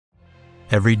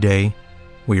Every day,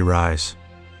 we rise,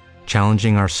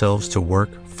 challenging ourselves to work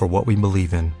for what we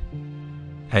believe in.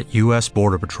 At U.S.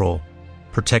 Border Patrol,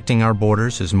 protecting our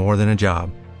borders is more than a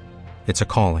job. It's a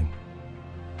calling.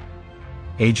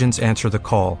 Agents answer the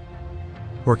call,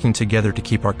 working together to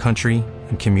keep our country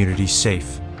and communities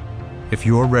safe. If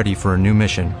you are ready for a new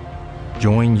mission,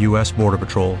 join U.S. Border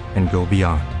Patrol and go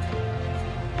beyond.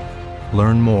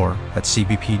 Learn more at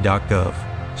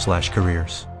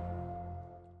cbp.gov/careers.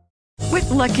 With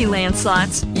Lucky Land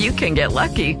Slots, you can get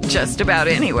lucky just about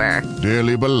anywhere.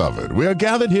 Dearly beloved, we are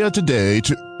gathered here today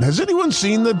to... Has anyone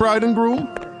seen the bride and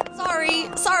groom?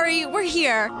 Sorry, we're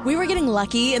here. We were getting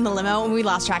lucky in the limo and we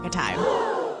lost track of time.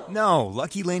 No,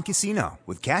 Lucky Land Casino,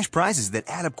 with cash prizes that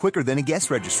add up quicker than a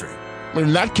guest registry.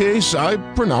 In that case, I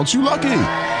pronounce you lucky.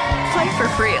 Play for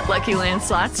free at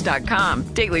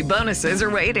LuckyLandSlots.com. Daily bonuses are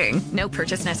waiting. No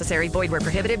purchase necessary. Void where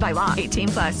prohibited by law.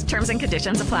 18+. Terms and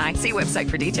conditions apply. See website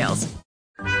for details.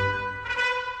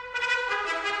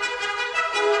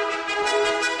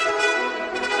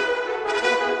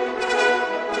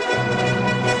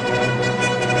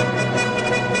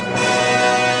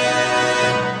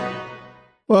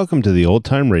 Welcome to the Old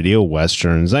Time Radio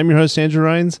Westerns. I'm your host, Andrew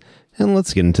Rhynes, and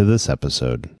let's get into this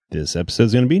episode. This episode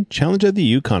is going to be Challenge of the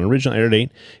Yukon. Original air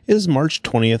date is March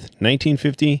 20th,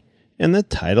 1950, and the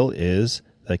title is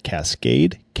The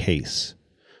Cascade Case.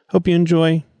 Hope you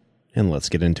enjoy, and let's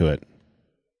get into it.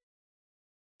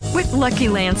 With Lucky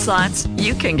Land Slots,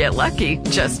 you can get lucky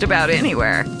just about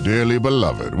anywhere. Dearly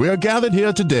beloved, we are gathered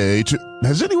here today to...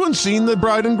 Has anyone seen the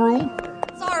bride and groom?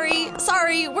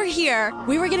 Sorry, we're here.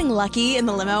 We were getting lucky in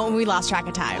the limo and we lost track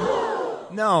of time.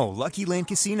 No, Lucky Land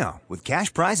Casino, with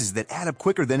cash prizes that add up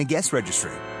quicker than a guest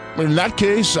registry. In that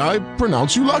case, I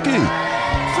pronounce you lucky.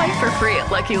 Play for free at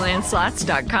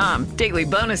LuckyLandSlots.com. Daily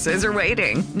bonuses are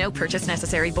waiting. No purchase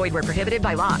necessary. Void where prohibited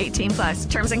by law. 18+.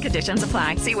 Terms and conditions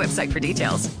apply. See website for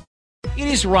details. It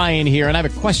is Ryan here, and I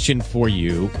have a question for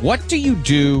you. What do you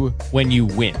do when you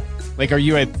win? Like, are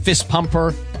you a fist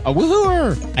pumper, a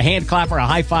woohooer, a hand clapper, a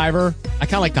high fiver? I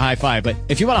kind of like the high five, but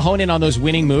if you want to hone in on those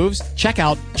winning moves, check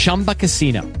out Chumba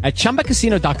Casino. At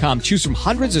ChumbaCasino.com, choose from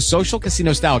hundreds of social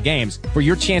casino-style games for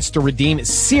your chance to redeem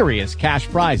serious cash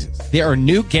prizes. There are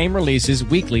new game releases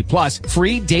weekly, plus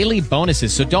free daily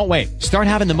bonuses, so don't wait. Start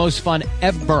having the most fun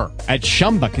ever at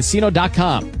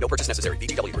ChumbaCasino.com. No purchase necessary.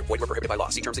 VGW. Void where prohibited by law.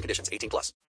 See terms and conditions.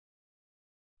 18+.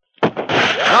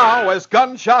 Now, as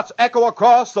gunshots echo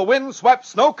across the wind-swept,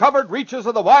 snow-covered reaches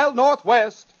of the wild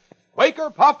Northwest, Quaker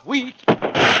Puffed Wheat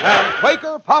and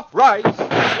Quaker Puffed Rice,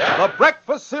 the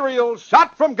breakfast cereal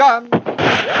shot from gun,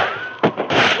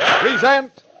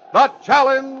 present the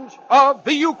Challenge of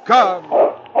the Yukon.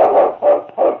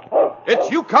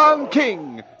 It's Yukon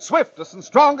King, swiftest and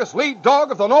strongest lead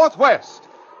dog of the Northwest,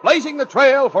 blazing the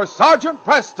trail for Sergeant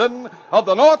Preston of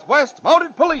the Northwest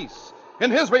Mounted Police in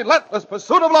his relentless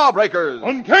pursuit of lawbreakers.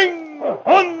 On King,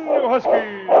 on you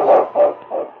Huskies!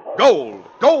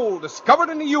 Gold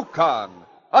discovered in the Yukon.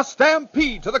 A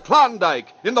stampede to the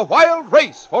Klondike in the wild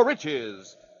race for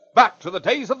riches. Back to the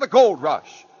days of the gold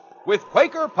rush, with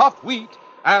Quaker Puffed Wheat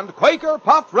and Quaker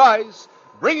Puffed Rice,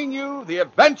 bringing you the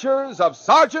adventures of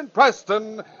Sergeant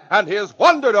Preston and his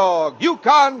wonder dog,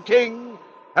 Yukon King,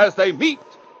 as they meet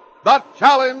the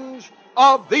Challenge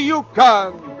of the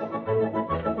Yukon.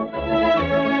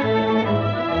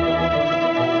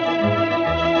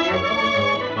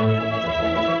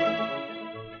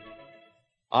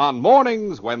 On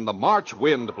mornings when the March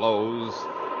wind blows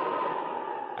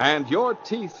and your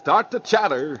teeth start to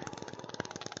chatter,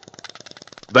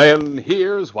 then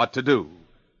here's what to do.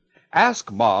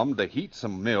 Ask Mom to heat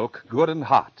some milk good and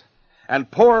hot and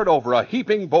pour it over a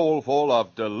heaping bowlful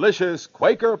of delicious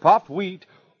Quaker Puffed Wheat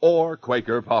or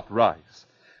Quaker Puffed Rice.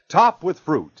 Top with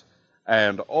fruit.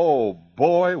 And oh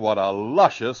boy, what a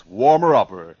luscious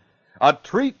warmer-upper. A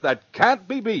treat that can't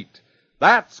be beat.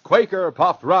 That's Quaker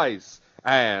Puffed Rice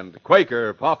and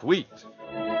Quaker Puffed Wheat.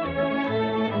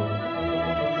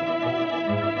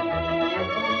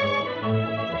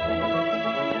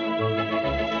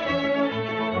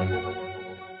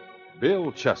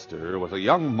 Bill Chester was a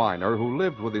young miner who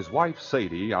lived with his wife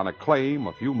Sadie on a claim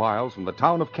a few miles from the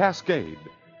town of Cascade.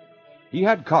 He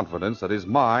had confidence that his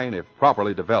mine, if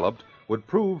properly developed, would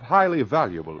prove highly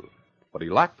valuable, but he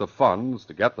lacked the funds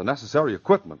to get the necessary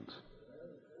equipment.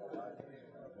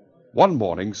 One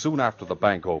morning, soon after the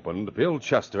bank opened, Bill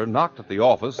Chester knocked at the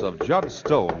office of Judd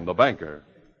Stone, the banker.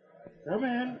 Come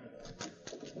in.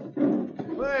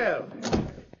 Well,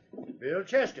 Bill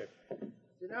Chester.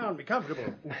 Sit down, be comfortable.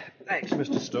 Thanks,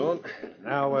 Mr. Stone.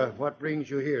 Now, what brings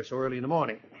you here so early in the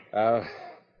morning? I'll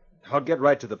get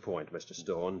right to the point, Mr.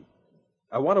 Stone.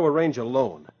 I want to arrange a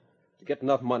loan to get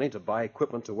enough money to buy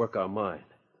equipment to work our mine.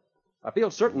 I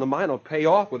feel certain the mine will pay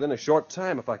off within a short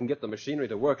time if I can get the machinery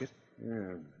to work it.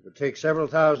 Yeah, it would take several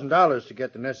 $1,000s to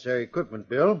get the necessary equipment,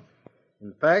 Bill.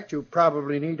 In fact, you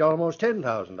probably need almost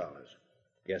 $10,000.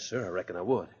 Yes, sir, I reckon I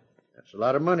would. That's a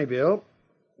lot of money, Bill.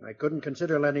 I couldn't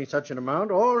consider lending such an amount,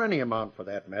 or any amount for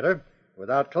that matter,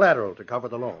 without collateral to cover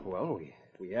the loan. Well,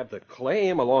 we have the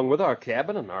claim along with our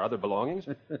cabin and our other belongings.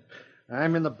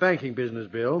 I'm in the banking business,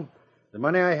 Bill. The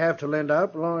money I have to lend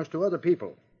out belongs to other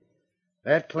people.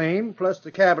 That claim, plus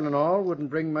the cabin and all, wouldn't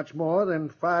bring much more than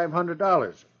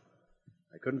 $500.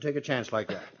 I couldn't take a chance like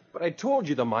that. But I told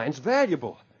you the mine's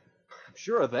valuable. I'm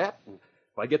sure of that. And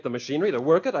if I get the machinery to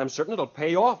work it, I'm certain it'll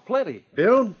pay off plenty.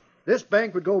 Bill, this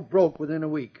bank would go broke within a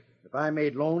week if I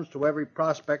made loans to every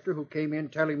prospector who came in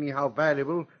telling me how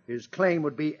valuable his claim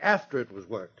would be after it was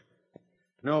worked.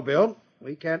 No, Bill,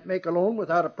 we can't make a loan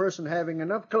without a person having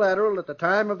enough collateral at the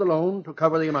time of the loan to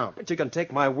cover the amount. But you can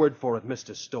take my word for it,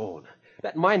 Mr. Stone.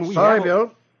 That mine we Sorry, have...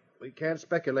 Bill. We can't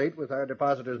speculate with our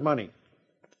depositors' money.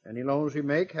 Any loans we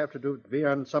make have to be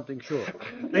on something sure.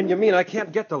 Then you mean I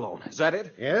can't get the loan? Is that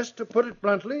it? Yes, to put it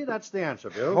bluntly, that's the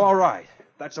answer, Bill. All right.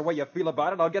 If that's the way you feel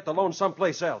about it, I'll get the loan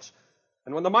someplace else.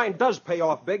 And when the mine does pay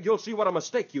off big, you'll see what a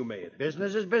mistake you made.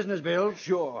 Business is business, Bill.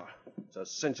 Sure. It's a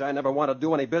cinch I never want to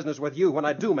do any business with you when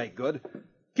I do make good.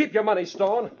 Keep your money,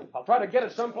 Stone. I'll try to get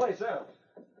it someplace else.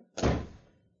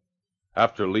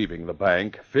 After leaving the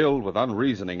bank, filled with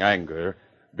unreasoning anger,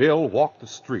 Bill walked the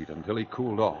street until he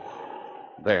cooled off.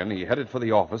 Then he headed for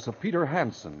the office of Peter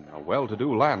Hansen, a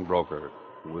well-to-do land broker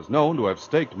who was known to have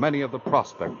staked many of the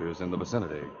prospectors in the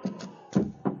vicinity.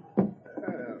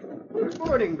 Good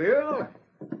morning, Bill.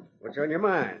 What's on your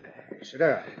mind? Sit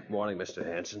down. Morning, Mr.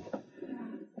 Hansen.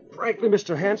 Frankly,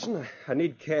 Mr. Hansen, I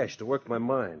need cash to work my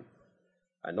mine.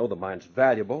 I know the mine's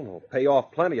valuable and will pay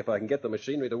off plenty if I can get the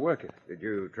machinery to work it. Did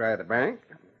you try the bank?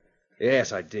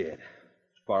 Yes, I did.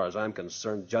 As far as I'm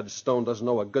concerned, Judge Stone doesn't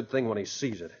know a good thing when he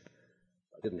sees it.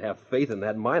 If I didn't have faith in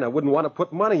that mine, I wouldn't want to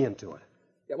put money into it.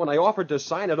 Yet when I offered to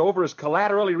sign it over as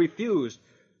collateral, he refused.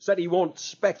 Said he won't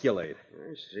speculate.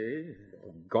 I see.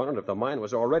 Gone, and if the mine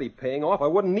was already paying off, I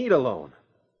wouldn't need a loan.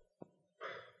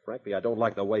 Frankly, I don't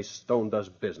like the way Stone does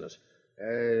business.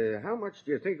 How much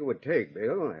do you think it would take,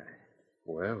 Bill?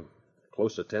 Well,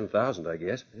 close to $10,000, I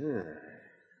guess. Yeah.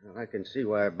 Well, I can see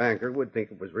why a banker would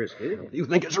think it was risky. You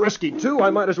think it's risky, too?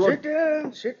 I might as well...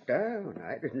 Sit down.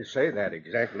 I didn't say that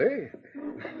exactly.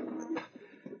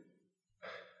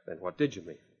 Then what did you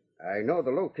mean? I know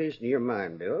the location of your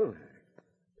mine, Bill,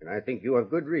 and I think you have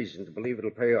good reason to believe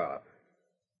it'll pay off.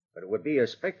 But it would be a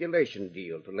speculation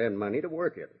deal to lend money to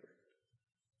work it.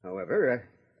 However,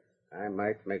 I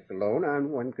might make the loan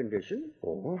on one condition.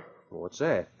 Oh? What's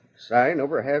that? Sign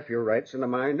over half your rights in the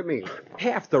mine to me.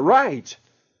 Half the rights?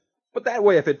 But that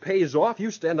way, if it pays off,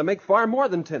 you stand to make far more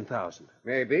than $10,000.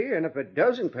 Maybe, and if it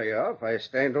doesn't pay off, I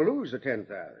stand to lose the $10,000.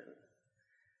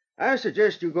 I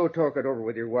suggest you go talk it over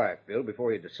with your wife, Bill,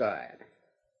 before you decide.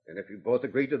 And if you both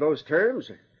agree to those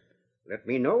terms, let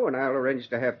me know, and I'll arrange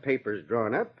to have papers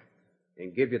drawn up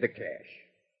and give you the cash.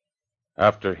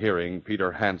 After hearing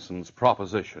Peter Hansen's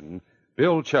proposition,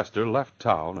 Bill Chester left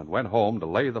town and went home to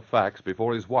lay the facts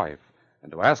before his wife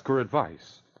and to ask her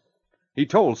advice. He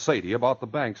told Sadie about the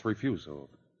bank's refusal.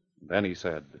 Then he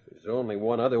said, There's only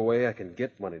one other way I can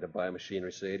get money to buy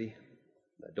machinery, Sadie.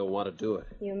 I don't want to do it.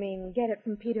 You mean get it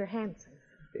from Peter Hansen?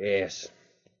 Yes.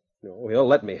 No, he'll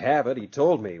let me have it. He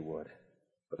told me he would.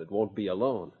 But it won't be a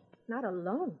loan. Not a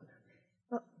loan?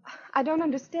 Well, I don't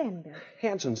understand, Bill.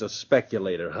 Hansen's a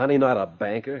speculator, honey, not a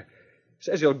banker.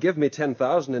 Says he'll give me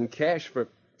 $10,000 in cash for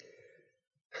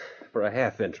a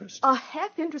half interest. A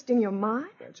half interest in your mine?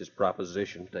 That's his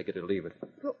proposition. Take it or leave it.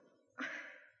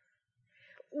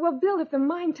 Well, Bill, if the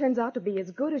mine turns out to be as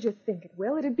good as you think it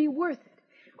will, it'd be worth it.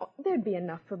 Oh, there'd be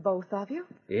enough for both of you.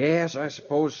 Yes, I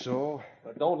suppose so.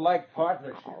 I don't like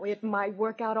partnership. Oh, it might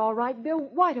work out all right, Bill.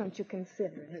 Why don't you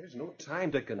consider it? There's no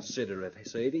time to consider it,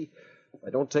 Sadie. If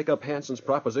I don't take up Hansen's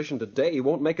proposition today, he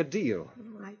won't make a deal.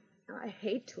 Oh, I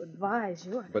hate to advise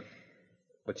you.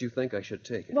 But you think I should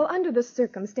take it? Well, under the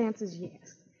circumstances,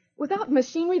 yes. Without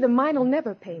machinery, the mine will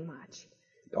never pay much.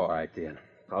 All right, then.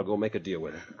 I'll go make a deal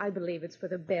with her. I believe it's for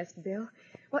the best, Bill.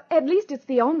 Well, at least it's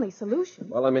the only solution.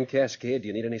 While I'm in Cascade, do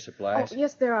you need any supplies? Oh,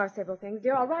 yes, there are several things,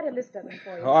 dear. I'll write a list of them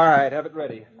for you. All right, have it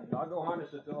ready. I'll go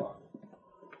harness the dog.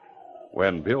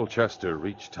 When Bill Chester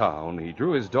reached town, he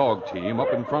drew his dog team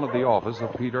up in front of the office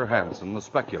of Peter Hansen, the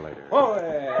speculator.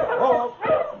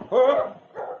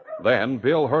 Then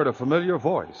Bill heard a familiar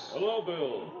voice. Hello,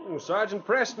 Bill. Oh, Sergeant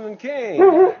Preston and King.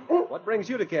 What brings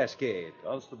you to Cascade?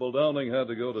 Constable Downing had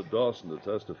to go to Dawson to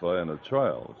testify in a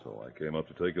trial, so I came up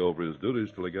to take over his duties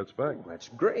till he gets back. That's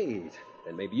great.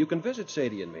 Then maybe you can visit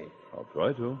Sadie and me. I'll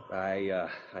try to. I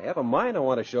have a mine I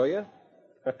want to show you.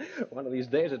 One of these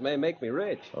days it may make me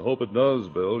rich. I hope it does,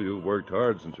 Bill. You've worked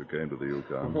hard since you came to the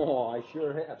Yukon. Oh, I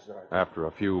sure have, Sergeant. After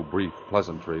a few brief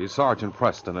pleasantries, Sergeant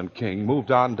Preston and King moved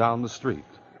on down the street.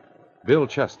 Bill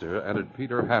Chester entered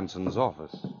Peter Hansen's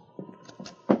office.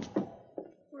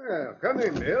 Well, come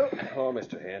in, Bill. Oh,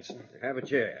 Mr. Hansen. Have a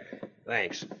chair.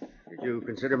 Thanks. Did you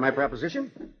consider my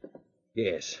proposition?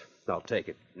 Yes, I'll take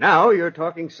it. Now you're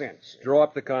talking sense. Draw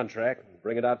up the contract and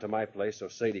bring it out to my place so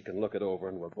Sadie can look it over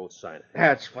and we'll both sign it.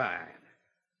 That's fine.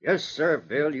 Yes, sir,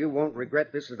 Bill. You won't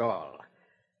regret this at all.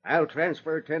 I'll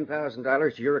transfer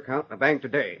 $10,000 to your account in the bank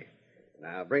today.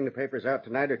 Now, bring the papers out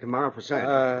tonight or tomorrow for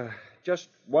signing. Just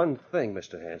one thing,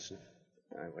 Mr. Hansen.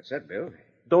 What's that, Bill?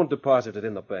 Don't deposit it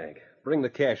in the bank. Bring the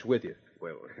cash with you.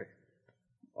 Well,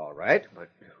 all right, but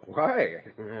why?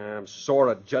 I'm sore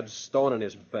at Judge Stone and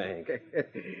his bank.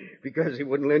 Because he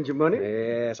wouldn't lend you money?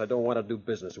 Yes, I don't want to do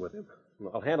business with him.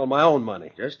 I'll handle my own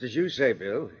money. Just as you say,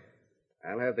 Bill.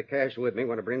 I'll have the cash with me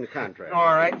when I bring the contract.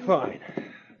 All right, fine.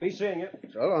 Be seeing you.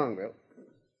 So long, Bill.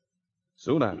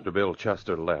 Soon after Bill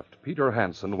Chester left, Peter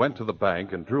Hansen went to the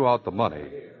bank and drew out the money.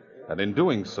 And in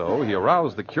doing so, he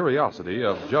aroused the curiosity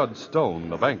of Judge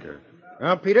Stone, the banker.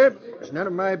 Now, Peter, it's none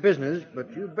of my business,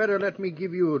 but you'd better let me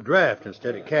give you a draft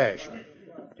instead of cash.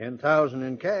 $10,000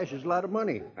 in cash is a lot of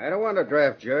money. I don't want a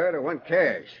draft, Judd. I want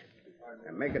cash.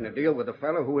 I'm making a deal with a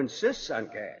fellow who insists on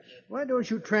cash. Why don't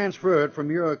you transfer it from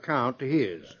your account to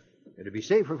his? It'd be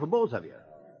safer for both of you.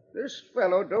 This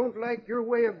fellow don't like your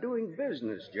way of doing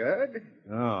business, Judd.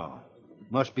 Oh,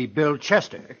 must be Bill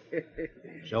Chester.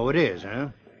 So it is, huh?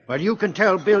 Well, you can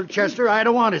tell Bill Chester I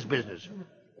don't want his business.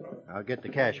 I'll get the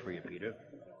cash for you, Peter.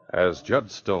 As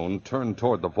Judge Stone turned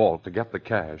toward the vault to get the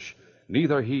cash,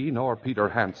 neither he nor Peter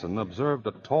Hansen observed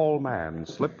a tall man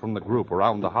slip from the group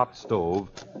around the hot stove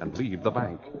and leave the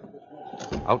bank.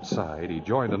 Outside, he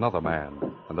joined another man,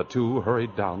 and the two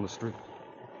hurried down the street.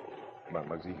 Come on,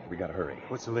 Muggsy. We gotta hurry.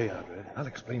 What's the layout, Red? I'll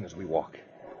explain as we walk.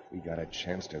 We got a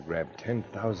chance to grab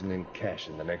 $10,000 in cash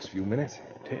in the next few minutes.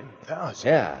 10,000?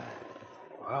 Yeah.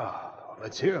 Wow.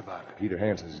 Let's hear about it. Peter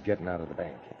Hansen's getting out of the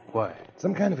bank. Why?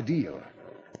 Some kind of a deal.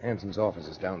 Hansen's office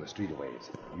is down the street a ways.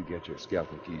 You get your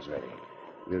skeleton keys ready.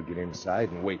 We'll get inside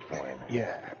and wait for him.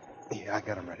 Yeah, I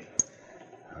got him ready.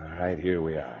 All right, here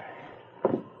we are.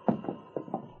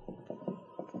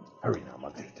 Hurry now,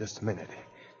 Muggsy. Just a minute.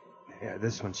 Yeah,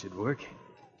 this one should work.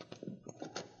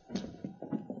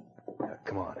 Now,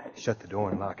 come on. Shut the door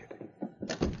and lock it.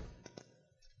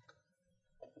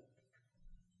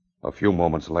 A few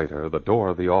moments later, the door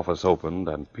of the office opened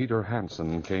and Peter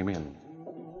Hansen came in.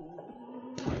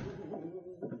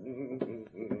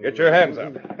 Get your hands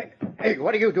up. Hey,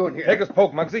 what are you doing here? Take us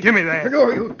poke, Muggsy. Give me that.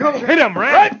 No, you don't. Hit him,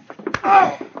 Red!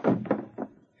 Oh!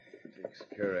 Takes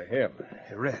care of him.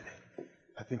 Hey, Red,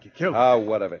 I think you killed him. Ah,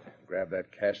 what of it? Grab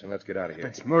that cash and let's get out of here.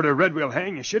 If it's murder, Red will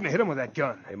hang. You shouldn't have hit him with that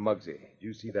gun. Hey, Muggsy, did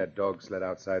you see that dog sled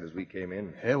outside as we came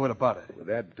in? Yeah, what about it? With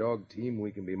that dog team,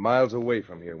 we can be miles away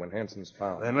from here when Hansen's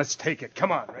found. Then let's take it.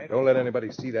 Come on, Red. Don't let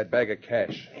anybody see that bag of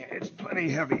cash. Yeah, it's plenty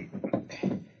heavy.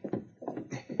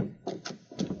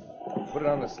 Put it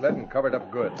on the sled and cover it up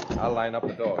good. I'll line up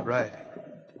the dog. Right.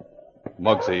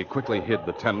 Muggsy quickly hid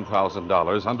the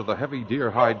 $10,000 under the heavy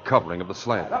deer hide covering of the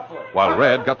sled, while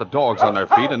Red got the dogs on their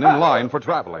feet and in line for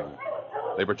traveling.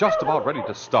 They were just about ready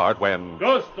to start when...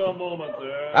 Just a moment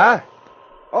there. Huh?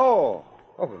 Oh,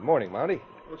 good morning, Mounty.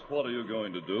 Just what are you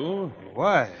going to do?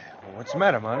 Why? What's the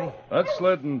matter, Monty? That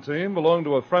sledding team belonged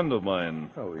to a friend of mine.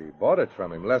 Oh, we bought it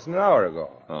from him less than an hour ago.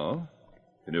 Oh?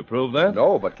 Can you prove that?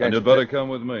 No, but can't And you'd better come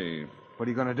with me. What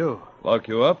are you going to do? Lock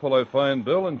you up while I find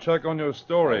Bill and check on your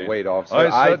story. Oh, wait, officer.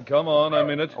 I said come on, I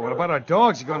mean it. Oh, what about our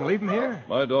dogs? You going to leave them here?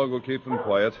 My dog will keep them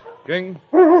quiet. King,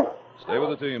 stay with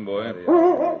the team, boy.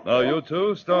 Now, you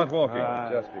two, start walking.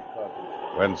 Just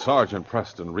because. When Sergeant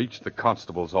Preston reached the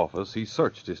constable's office, he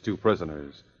searched his two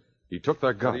prisoners. He took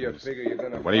their What do you guns. figure you're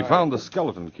going to When he found the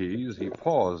skeleton keys, he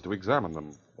paused to examine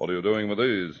them. What are you doing with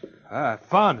these? I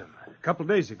found them a couple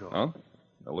days ago. Huh?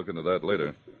 I'll look into that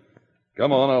later.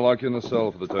 Come on, I'll lock you in the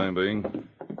cell for the time being.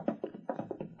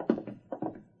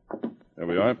 There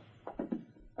we are.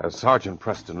 As Sergeant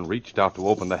Preston reached out to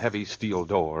open the heavy steel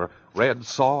door, Red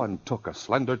saw and took a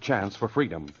slender chance for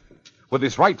freedom. With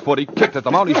his right foot, he kicked at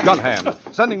the Mounty's gun hand,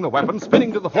 sending the weapon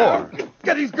spinning to the floor.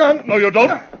 Get his gun! No, you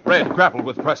don't. Red grappled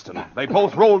with Preston. They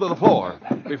both rolled to the floor.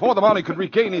 Before the Mountie could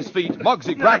regain his feet,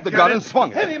 Muggsy grabbed the gun and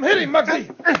swung it. Hit him,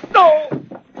 Muggsy! No!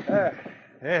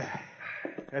 Yeah,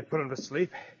 that put him to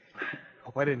sleep.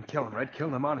 Hope I didn't kill him, Red.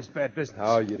 Killing him on is bad business.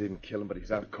 Oh, you didn't kill him, but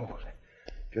he's out cold.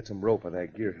 Get some rope on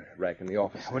that gear rack in the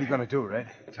office. What are you going to do, Red?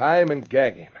 Tie him and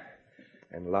gag him.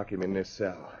 And lock him in this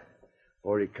cell.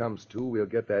 Before he comes to, we'll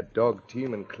get that dog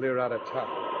team and clear out of town.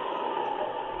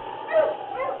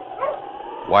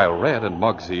 While Red and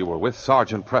Muggsy were with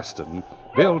Sergeant Preston,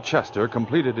 Bill Chester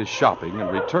completed his shopping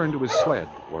and returned to his sled,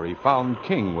 where he found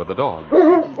King with the dog.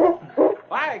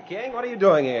 Hi, King. What are you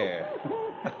doing here?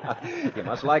 You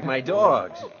must like my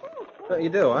dogs. You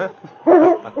do, huh?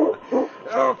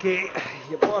 Okay.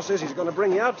 Your boss says he's going to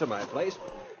bring you out to my place.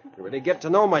 You really get to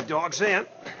know my dogs then.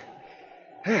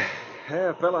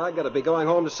 Yeah, fella, I got to be going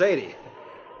home to Sadie.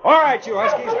 All right, you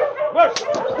huskies.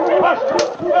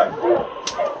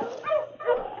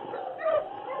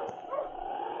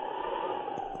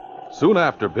 Soon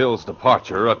after Bill's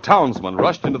departure, a townsman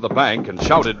rushed into the bank and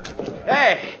shouted,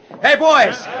 Hey,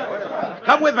 boys!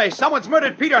 Come with me. Someone's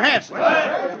murdered Peter Hansen.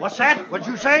 What's that? What'd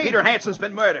you say? Peter Hansen's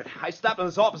been murdered. I stopped in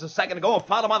his office a second ago and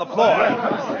found him on the floor.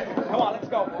 Come on, let's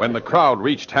go. When the crowd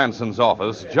reached Hansen's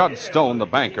office, Judge Stone, the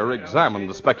banker, examined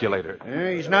the speculator.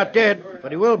 He's not dead,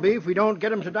 but he will be if we don't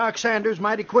get him to Doc Sanders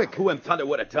mighty quick. Who in thunder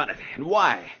would have done it, and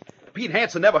why? Pete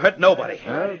Hansen never hurt nobody.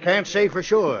 Well, can't say for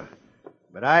sure.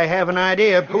 But I have an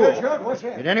idea. Who?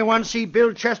 Did anyone see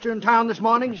Bill Chester in town this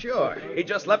morning? Sure. He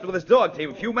just left with his dog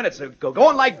team a few minutes ago,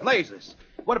 going like blazes.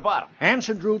 What about him?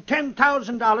 Hansen drew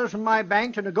 $10,000 from my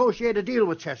bank to negotiate a deal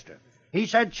with Chester. He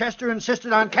said Chester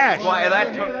insisted on cash. Why,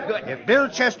 that took good. If Bill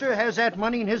Chester has that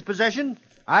money in his possession,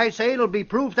 I say it'll be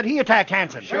proof that he attacked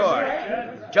Hansen. Sure.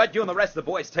 Judge, you and the rest of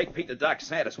the boys take Pete to Doc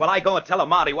Sanders while I go and tell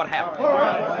Monty what happened.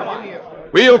 Come on.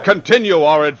 We'll continue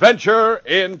our adventure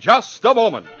in just a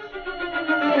moment.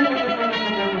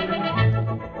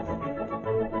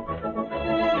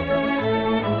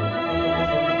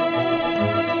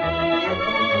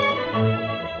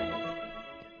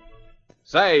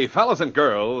 Say, fellas and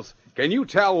girls, can you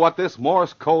tell what this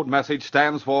Morse code message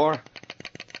stands for?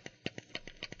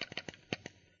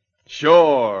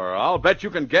 Sure, I'll bet you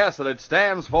can guess that it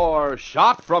stands for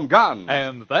Shot from Gun.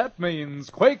 And that means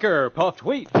Quaker Puffed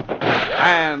Wheat.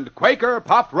 And Quaker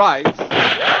Puffed Rice.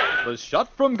 The Shot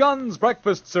from Guns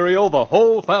breakfast cereal the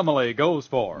whole family goes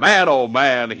for. Man, oh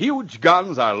man, huge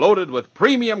guns are loaded with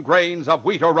premium grains of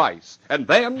wheat or rice. And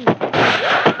then...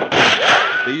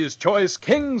 These choice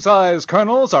king-size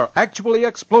kernels are actually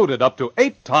exploded up to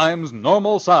 8 times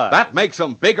normal size. That makes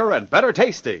them bigger and better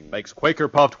tasting. Makes Quaker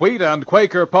Puffed Wheat and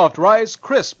Quaker Puffed Rice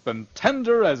crisp and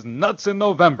tender as nuts in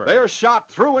November. They're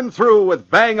shot through and through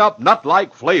with bang-up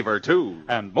nut-like flavor, too.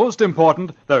 And most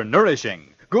important, they're nourishing.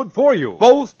 Good for you.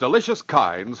 Both delicious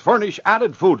kinds furnish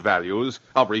added food values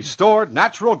of restored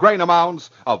natural grain amounts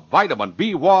of vitamin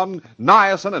B1,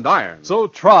 niacin, and iron. So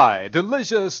try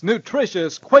delicious,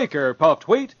 nutritious Quaker Puffed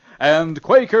Wheat and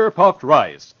Quaker Puffed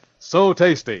Rice. So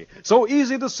tasty, so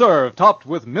easy to serve, topped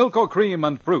with milk or cream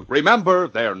and fruit. Remember,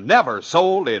 they're never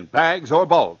sold in bags or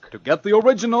bulk. To get the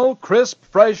original, crisp,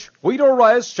 fresh wheat or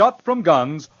rice shot from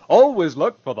guns, always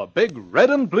look for the big red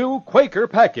and blue Quaker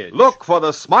package. Look for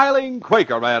the smiling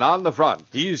Quaker man on the front.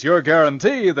 He's your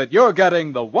guarantee that you're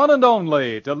getting the one and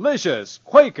only delicious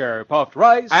Quaker Puffed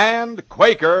Rice and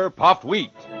Quaker Puffed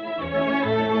Wheat.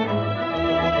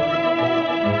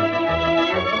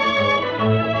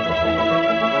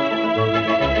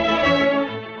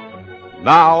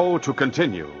 Now to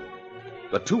continue.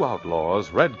 The two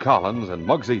outlaws, Red Collins and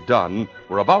Muggsy Dunn,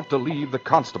 were about to leave the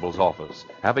constable's office,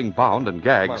 having bound and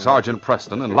gagged Sergeant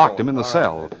Preston and locked him in the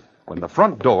cell, when the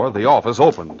front door of the office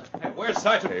opened. Hey, where's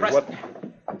Sergeant Preston?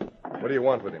 What do you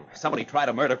want with him? Somebody tried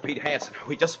to murder Pete Hansen.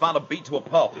 We just found him beat to a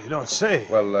pulp. You don't say.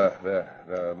 Well,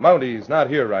 the Mounty's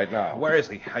not here right now. Where is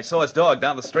he? I saw his dog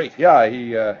down the street. Yeah,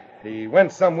 he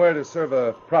went somewhere to serve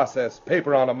a process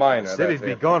paper on a miner. Said he'd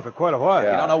be gone for quite a while.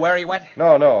 You don't know where he went?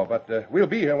 No, but we'll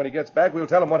be here when he gets back. We'll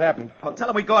tell him what happened. Well, tell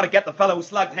him we go to get the fellow who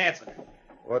slugged Hansen.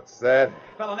 What's that?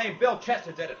 A fellow named Bill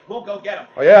Chester did it. We'll go get him.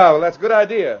 Oh, yeah, well, that's a good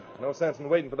idea. No sense in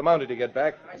waiting for the Mountie to get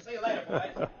back. I see you later,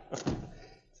 boys.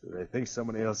 So they think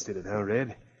somebody else did it, huh,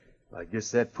 Red? I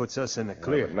guess that puts us in the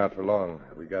clear. But not for long.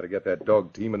 We got to get that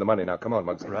dog team and the money. Now, come on,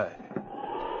 Muggsy. Right.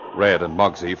 Red and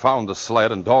Muggsy found the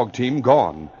sled and dog team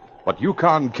gone, but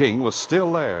Yukon King was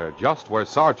still there, just where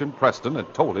Sergeant Preston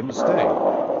had told him to stay.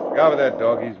 Look out with that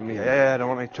dog. He's mean. Yeah, I don't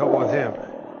want any trouble with him.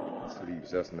 This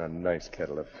leaves us in a nice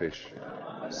kettle of fish.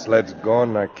 Sled's gone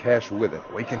and our cash with it.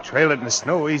 We can trail it in the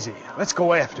snow easy. Let's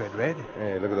go after it, Red.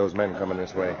 Hey, look at those men coming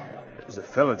this way. There's a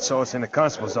fella that saw us in the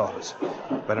constable's office.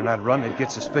 Better not run, they'd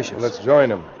get suspicious. Well, let's join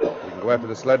them. We can go after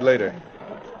the sled later.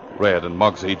 Red and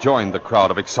Muggsy joined the crowd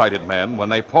of excited men when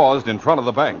they paused in front of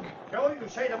the bank. Joe, you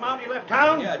say to Mounty left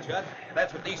town? Yeah, Judge.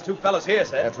 That's what these two fellas here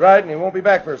said. That's right, and he won't be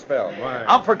back for a spell. Why?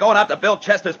 I'm for going out to Bill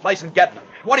Chester's place and getting him.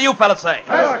 What do you fellas say?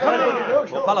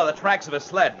 We'll follow the tracks of his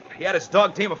sled. He had his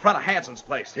dog team in front of Hanson's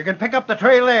place. You can pick up the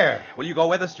trail there. Will you go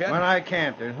with us, Jed? Well, I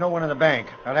can't. There's no one in the bank.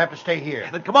 I'll have to stay here.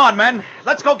 Then come on, men.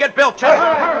 Let's go get Bill Chester.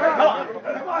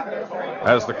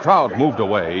 As the crowd moved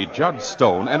away, Judge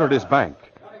Stone entered his bank.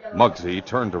 Muggsy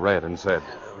turned to Red and said,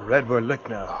 Red, we're licked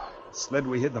now. The sled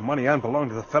we hid the money on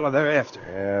belonged to the fellow they're after.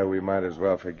 Yeah, we might as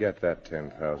well forget that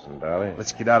 $10,000.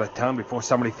 Let's get out of town before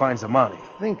somebody finds the money.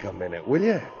 Think a minute, will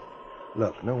you?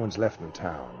 Look, no one's left in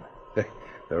town.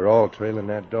 They're all trailing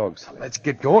that dog sled. Let's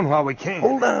get going while we can.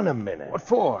 Hold on a minute. What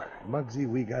for? Muggsy,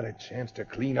 we got a chance to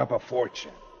clean up a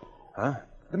fortune. Huh?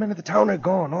 The men at the town are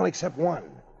gone, all except one.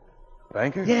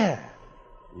 Banker? Yeah.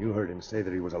 You heard him say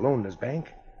that he was alone in his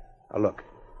bank. Now, look,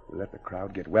 we'll let the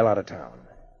crowd get well out of town.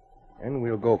 And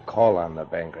we'll go call on the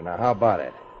banker. Now, how about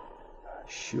it?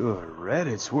 Sure, Red,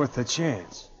 it's worth a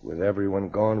chance. With everyone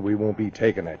gone, we won't be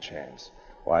taking that chance.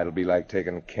 Why, it'll be like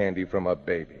taking candy from a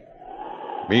baby.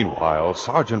 Meanwhile,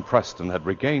 Sergeant Preston had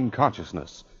regained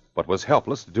consciousness, but was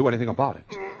helpless to do anything about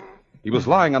it. He was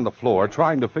lying on the floor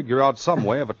trying to figure out some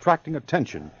way of attracting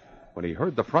attention when he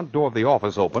heard the front door of the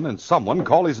office open and someone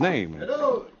call his name.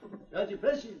 Hello, Sergeant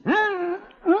Preston.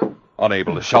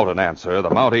 Unable to shout an answer, the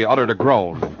Mountie uttered a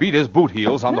groan and beat his boot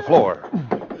heels on the floor.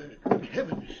 Good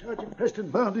heavens, Sergeant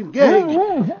Preston bound and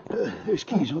gagged. There's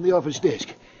keys on the office desk.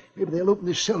 Maybe they'll open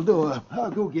this cell door. I'll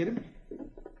go get him.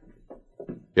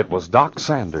 It was Doc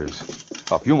Sanders.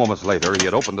 A few moments later, he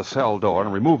had opened the cell door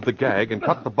and removed the gag and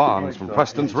cut the bonds from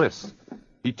Preston's wrists.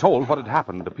 He told what had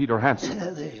happened to Peter Hansen.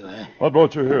 There you are. What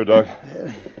brought you here, Doc?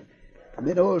 Well, the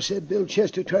men all said Bill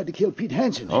Chester tried to kill Pete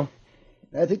Hansen. Huh?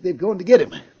 I think they've gone to get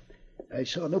him. I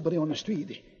saw nobody on the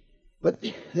street. But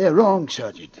they're wrong,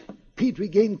 Sergeant. Pete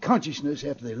regained consciousness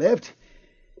after they left.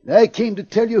 I came to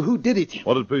tell you who did it.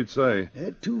 What did Pete say?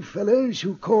 Two fellas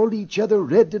who called each other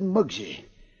Red and Muggsy.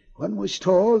 One was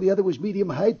tall, the other was medium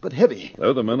height, but heavy.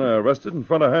 They're the men I arrested in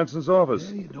front of Hanson's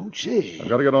office. You don't say. I've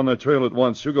got to get on their trail at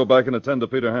once. You go back and attend to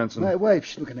Peter Hansen. My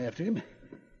wife's looking after him.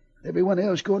 Everyone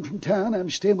else going from town,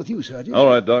 I'm staying with you, Sergeant. All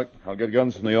right, Doc. I'll get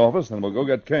guns from the office, then we'll go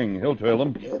get King. He'll trail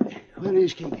them. Where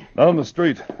is King? Down the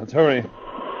street. Let's hurry.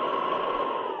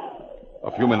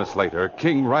 A few minutes later,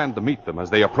 King ran to meet them as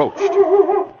they approached.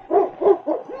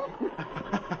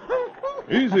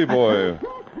 Easy, boy.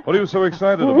 What are you so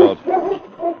excited about?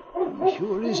 He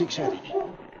sure is excited.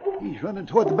 He's running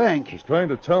toward the bank. He's trying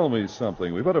to tell me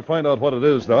something. We better find out what it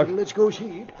is, Doc. Let's go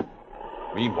see.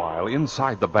 Meanwhile,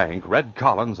 inside the bank, Red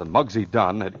Collins and Muggsy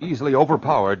Dunn had easily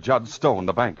overpowered Judge Stone,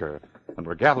 the banker, and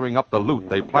were gathering up the loot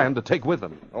they planned to take with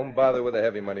them. Don't bother with the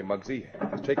heavy money, Muggsy.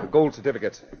 Just take the gold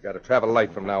certificates. Got to travel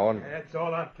light from now on. That's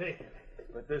all I'm taking.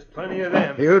 But there's plenty of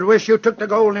them. You'd wish you took the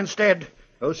gold instead.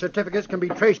 Those certificates can be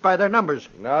traced by their numbers.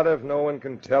 Not if no one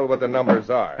can tell what the numbers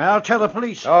are. I'll tell the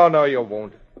police. Oh, no, you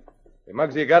won't. Hey,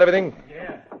 Muggsy, you got everything?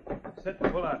 Yeah. Set the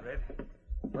pull out, Red.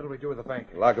 What'll we do with the bank?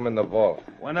 Lock him in the vault.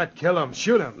 Why not kill him?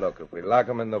 Shoot him. Look, if we lock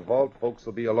him in the vault, folks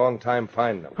will be a long time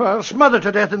finding him. Well, smothered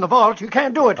to death in the vault. You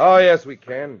can't do it. Oh, yes, we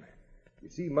can. You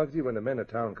see, Muggsy, when the men of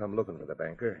town come looking for the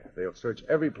banker, they'll search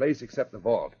every place except the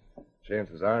vault.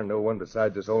 Chances are no one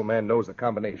besides this old man knows the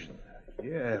combination.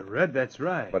 Yeah, Red, that's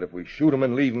right. But if we shoot him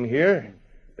and leave him here,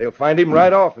 they'll find him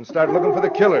right off and start looking for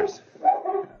the killers.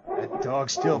 That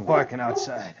dog's still barking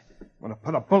outside. I'm going to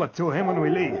put a bullet to him when we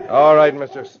leave. All right,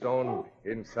 Mr. Stone.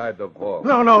 Inside the vault.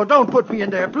 No, don't put me in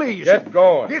there, please. Get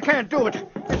going. You can't do it.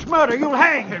 It's murder. You'll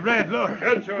hang. Hey, Red, look.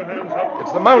 Get your hands up.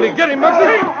 It's the Mountie. Get him,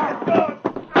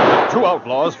 Muggsy. Two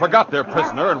outlaws forgot their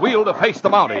prisoner and wheeled to face the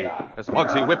Mountie. As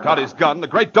Muggsy whipped out his gun, the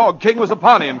great dog King was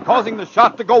upon him, causing the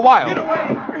shot to go wild.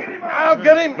 I'll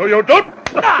get him. No, you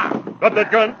don't. Got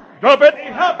that gun. Drop it.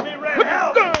 Help me, Red.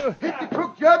 Help. Hit the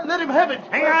crook, Judd. Let him have it.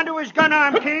 Hang on to his gun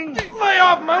arm, King. Lay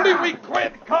off, Mountie. We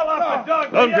quit. Call off the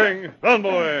dog. Down, King. Down,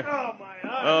 boy. Oh, my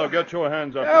arm. Now, get your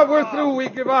hands up. Yeah, we're through. We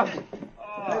give up.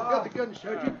 I've got the gun,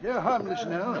 Sergeant. They're harmless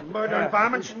now. Murdering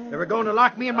varmints. They were going to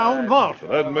lock me in my own vault. If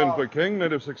it hadn't been for King,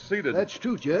 they'd have succeeded. That's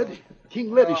true, Judd.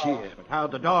 King led us here. But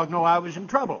how'd the dog know I was in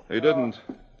trouble? He didn't.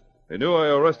 He knew I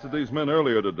arrested these men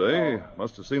earlier today.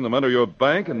 Must have seen them enter your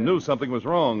bank and knew something was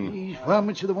wrong. These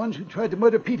varmints are the ones who tried to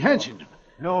murder Pete Hansen.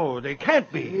 No, they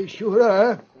can't be. They sure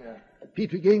are.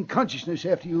 Pete regained consciousness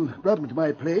after you brought him to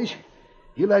my place.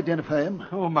 You'll identify him.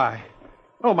 Oh,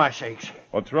 my sakes.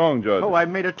 What's wrong, Judge? Oh, I've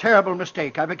made a terrible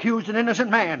mistake. I've accused an innocent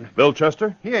man. Bill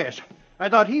Chester? Yes. I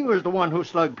thought he was the one who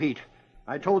slugged Pete.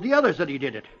 I told the others that he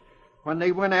did it. When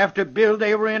they went after Bill,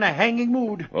 they were in a hanging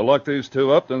mood. We'll lock these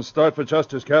two up, then start for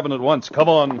Chester's cabin at once. Come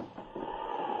on.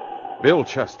 Bill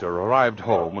Chester arrived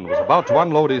home and was about to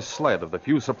unload his sled of the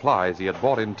few supplies he had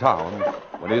bought in town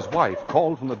when his wife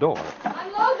called from the door.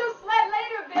 Unload your sled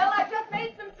later, Bill. I just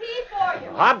made some tea for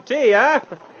you. Hot tea, huh?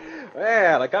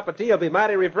 Well, a cup of tea will be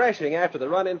mighty refreshing after the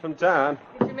run in from town.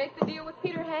 Did you make the deal with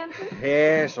Peter Hansen?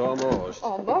 Yes, almost.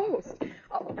 Almost.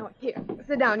 Oh, now, here.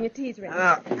 Sit down. Your tea's ready.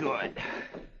 Good.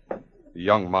 The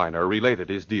young miner related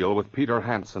his deal with Peter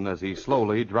Hansen as he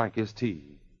slowly drank his tea.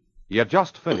 He had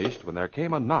just finished when there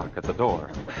came a knock at the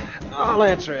door. I'll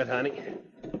answer it, honey.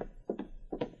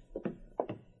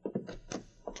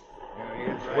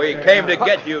 We came to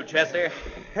get you, Chester.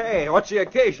 Hey, what's the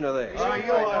occasion of this?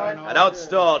 Now, don't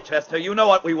stall, Chester. You know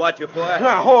what we want you for.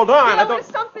 Now, hold on. I Bill, don't... is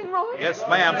something wrong? Yes,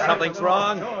 ma'am, something's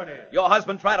wrong. Your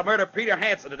husband tried to murder Peter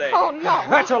Hansen today. Oh, no.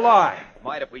 That's a lie.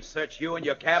 Mind if we search you and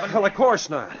your cabin? Well, of course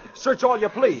not. Search all you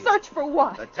please. Search for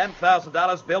what? The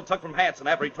 $10,000 Bill took from Hansen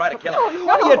after he tried to kill him. Oh, no.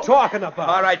 What are you talking about?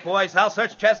 All right, boys, I'll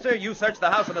search Chester. You search the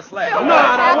house and the sled.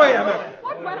 No, wait a minute.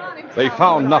 What went on exactly? They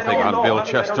found nothing on Bill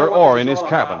Chester or in his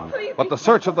cabin, but the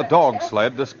search of the dog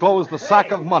sled disclosed the sack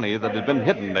of money that had been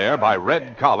hidden there by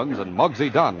Red Collins and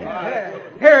Muggsy Dunn.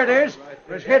 Here it is.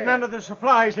 It was hidden under the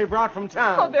supplies they brought from Oh,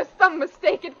 town. there's some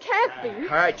mistake. It can't be.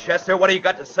 All right, Chester, what do you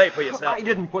got to say for yourself? I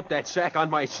didn't put that sack on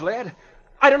my sled.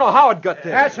 I don't know how it got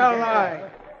there. That's a lie.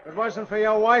 If it wasn't for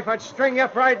your wife, I'd string you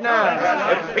up right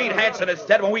now. If Pete Hansen is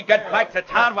dead when we get back to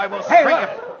town, why, we'll Hey, spring look.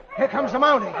 him. Here comes the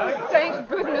mountie. Thank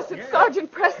goodness it's Sergeant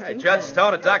Preston. Hey, Judge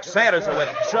Stone and Doc Sanders are with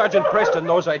him. Sergeant Preston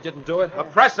knows I didn't do it.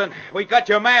 Preston, we got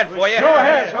your man for you. Go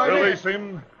ahead, Release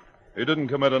him. He didn't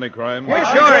commit any crime. We're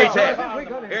sure he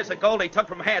did. Here's the gold he took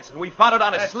from Hansen. We found it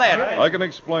on his sled. I can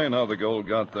explain how the gold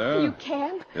got there. You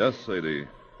can? Yes, Sadie.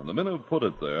 And the men who put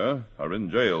it there are in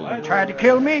jail. Tried to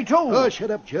kill me, too. Oh,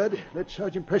 shut up, Judd. Let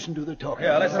Sergeant Preston do the talking.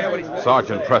 Yeah, let's hear what he's...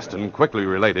 Sergeant Preston quickly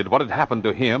related what had happened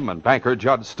to him and banker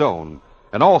Judd Stone,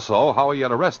 and also how he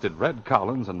had arrested Red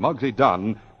Collins and Muggsy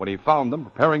Dunn when he found them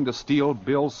preparing to steal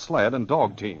Bill's sled and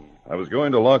dog team. I was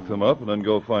going to lock them up and then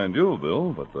go find you,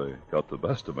 Bill, but they got the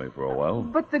best of me for a while.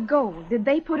 But the gold, did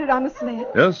they put it on the sled?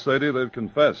 Yes, Sadie, they've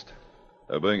confessed.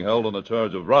 They're being held on a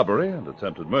charge of robbery and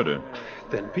attempted murder.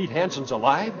 Then Pete Hansen's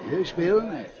alive? Yes,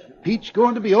 Bill. Pete's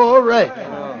going to be all right.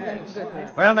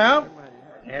 Well, now,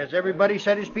 has everybody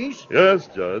said his piece? Yes,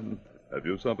 Judd. Have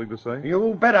you something to say?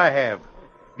 You bet I have.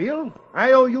 Bill,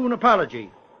 I owe you an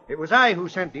apology. It was I who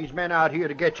sent these men out here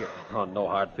to get you. Oh, no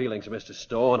hard feelings, Mr.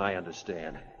 Stone. I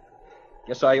understand.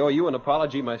 Guess I owe you an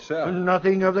apology myself.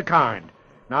 Nothing of the kind.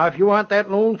 Now, if you want that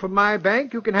loan from my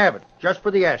bank, you can have it, just for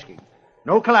the asking.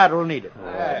 No collateral needed.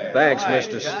 Thanks,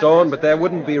 Mr. Stone, but that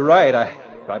wouldn't be right.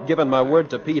 I've given my word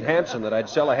to Pete Hansen that I'd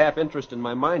sell a half interest in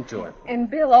my mine to him. And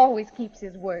Bill always keeps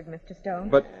his word, Mr. Stone.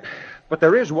 But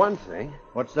there is one thing.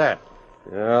 What's that?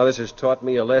 Oh, this has taught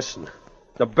me a lesson.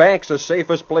 The bank's the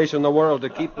safest place in the world to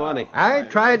keep money. I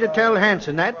tried to tell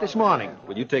Hansen that this morning.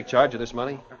 Will you take charge of this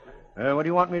money? What do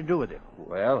you want me to do with it?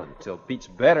 Well, until Pete's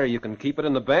better, you can keep it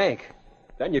in the bank.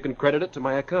 Then you can credit it to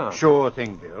my account. Sure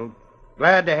thing, Bill.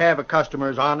 Glad to have a customer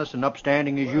as honest and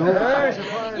upstanding as you.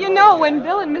 You know, when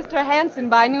Bill and Mr. Hansen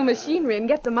buy new machinery and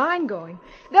get the mine going,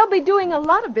 they'll be doing a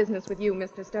lot of business with you,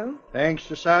 Mr. Stone. Thanks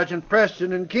to Sergeant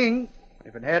Preston and King.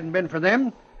 If it hadn't been for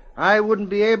them, I wouldn't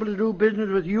be able to do business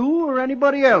with you or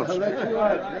anybody else.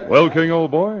 Well, King, old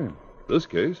boy, this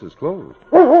case is closed.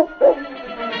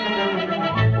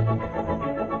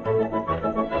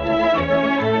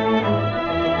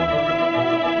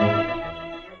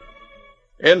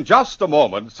 In just a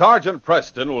moment, Sergeant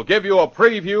Preston will give you a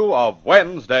preview of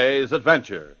Wednesday's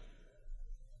adventure.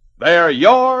 They're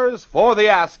yours for the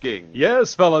asking.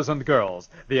 Yes, fellas and girls,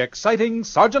 the exciting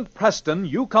Sergeant Preston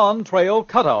Yukon Trail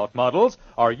cutout models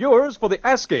are yours for the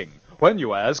asking when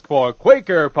you ask for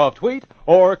Quaker puffed wheat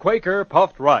or Quaker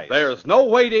puffed rice. There's no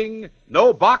waiting,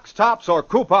 no box tops or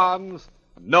coupons,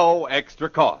 no extra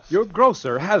cost. Your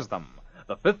grocer has them.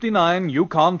 The 59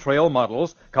 Yukon Trail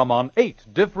models come on 8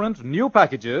 different new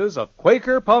packages of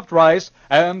Quaker puffed rice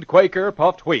and Quaker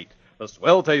puffed wheat, the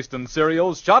swell-tasting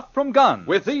cereals shot from guns.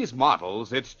 With these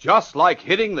models, it's just like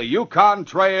hitting the Yukon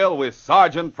Trail with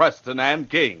Sergeant Preston and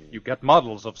King. You get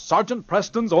models of Sergeant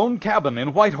Preston's own cabin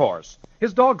in Whitehorse,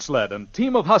 his dog sled and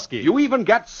team of huskies. You even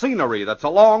get scenery that's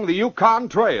along the Yukon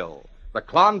Trail, the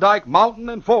Klondike Mountain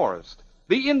and Forest,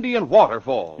 the Indian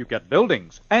Waterfall. You get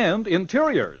buildings and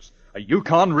interiors. A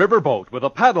Yukon riverboat with a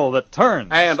paddle that turns.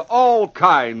 And all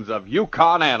kinds of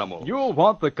Yukon animals. You'll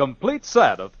want the complete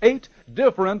set of 8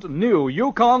 different new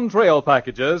Yukon Trail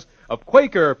packages of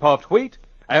Quaker puffed wheat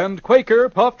and Quaker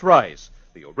puffed rice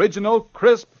the original,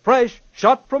 crisp, fresh,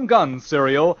 shot-from-gun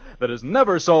cereal that is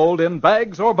never sold in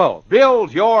bags or bulk.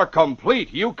 Build your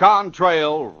complete Yukon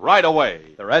Trail right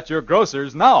away. They're at your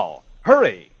grocer's now.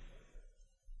 Hurry!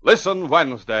 Listen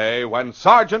Wednesday when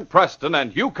Sergeant Preston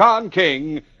and Yukon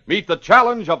King meet the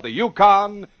challenge of the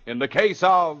Yukon in the case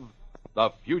of the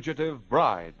Fugitive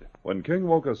Bride. When King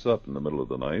woke us up in the middle of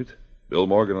the night, Bill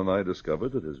Morgan and I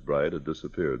discovered that his bride had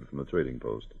disappeared from the trading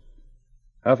post.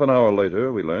 Half an hour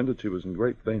later, we learned that she was in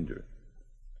great danger.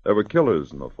 There were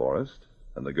killers in the forest,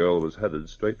 and the girl was headed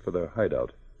straight for their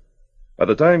hideout. By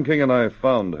the time King and I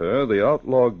found her, the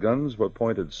outlaw guns were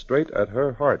pointed straight at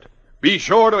her heart. Be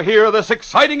sure to hear this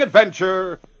exciting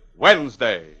adventure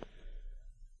Wednesday.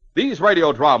 These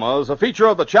radio dramas, a feature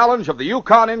of the Challenge of the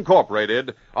Yukon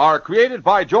Incorporated, are created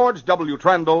by George W.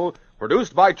 Trendle,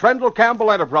 produced by Trendle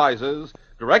Campbell Enterprises,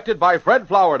 directed by Fred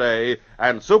Flowerday,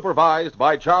 and supervised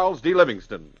by Charles D.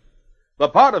 Livingston. The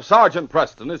part of Sergeant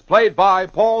Preston is played by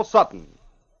Paul Sutton.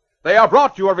 They are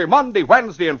brought to you every Monday,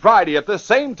 Wednesday, and Friday at this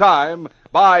same time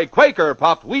by Quaker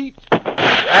Puffed Wheat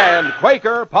and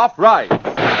Quaker Puffed Rice,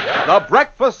 the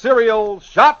breakfast cereal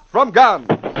shot from guns.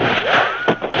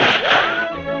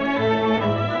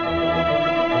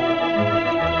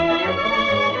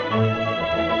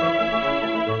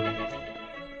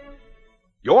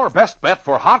 Your best bet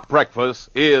for hot breakfast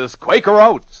is Quaker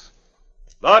Oats.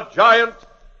 The giant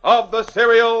of the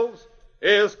cereals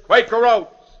is Quaker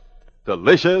Oats.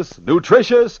 Delicious,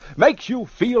 nutritious, makes you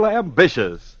feel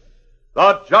ambitious.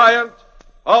 The giant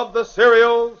of the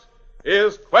cereals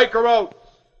is Quaker Oats.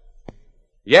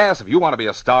 Yes, if you want to be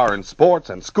a star in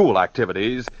sports and school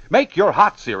activities, make your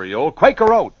hot cereal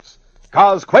Quaker Oats.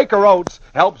 'Cause Quaker Oats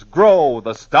helps grow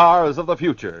the stars of the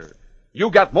future. You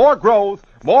get more growth,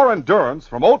 more endurance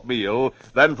from oatmeal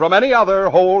than from any other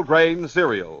whole grain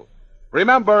cereal.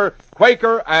 Remember,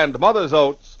 Quaker and Mother's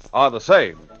Oats are the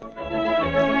same.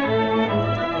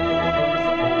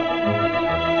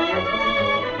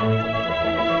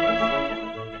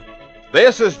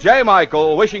 This is J.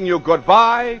 Michael wishing you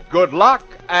goodbye, good luck,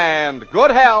 and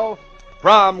good health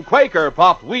from Quaker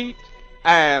Puffed Wheat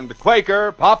and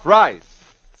Quaker Puffed Rice.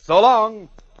 So long.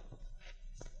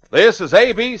 This is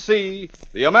ABC,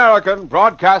 the American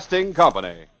Broadcasting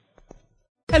Company.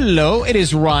 Hello, it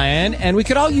is Ryan, and we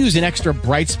could all use an extra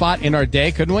bright spot in our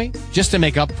day, couldn't we? Just to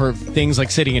make up for things like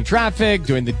sitting in traffic,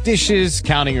 doing the dishes,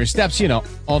 counting your steps, you know,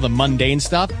 all the mundane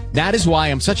stuff. That is why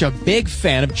I'm such a big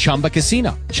fan of Chumba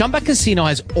Casino. Chumba Casino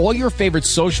has all your favorite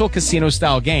social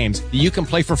casino-style games that you can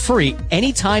play for free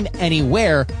anytime,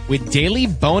 anywhere with daily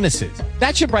bonuses.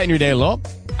 That should brighten your day a little.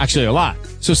 Actually, a lot.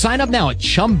 So sign up now at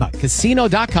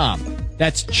ChumbaCasino.com.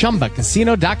 That's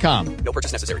ChumbaCasino.com. No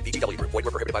purchase necessary. VGW Group. Void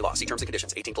where prohibited by law. See terms and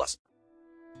conditions. 18+.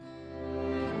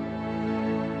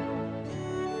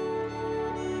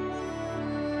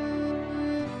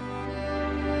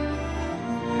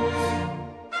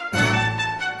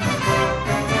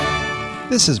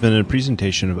 This has been a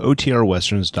presentation of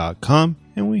OTRWesterns.com,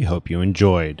 and we hope you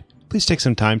enjoyed. Please take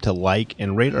some time to like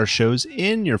and rate our shows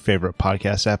in your favorite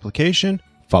podcast application.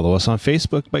 Follow us on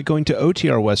Facebook by going to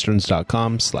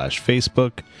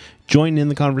OTRWesterns.com/Facebook. Join in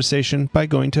the conversation by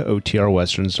going to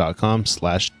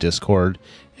OTRWesterns.com/Discord.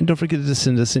 And don't forget to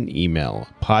send us an email,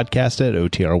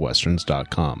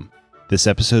 podcast@OTRWesterns.com. This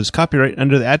episode is copyright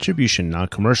under the attribution,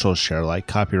 non-commercial, share alike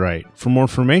copyright. For more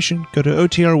information, go to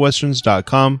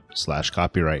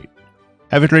OTRWesterns.com/copyright.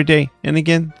 Have a great day, and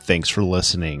again, thanks for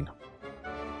listening.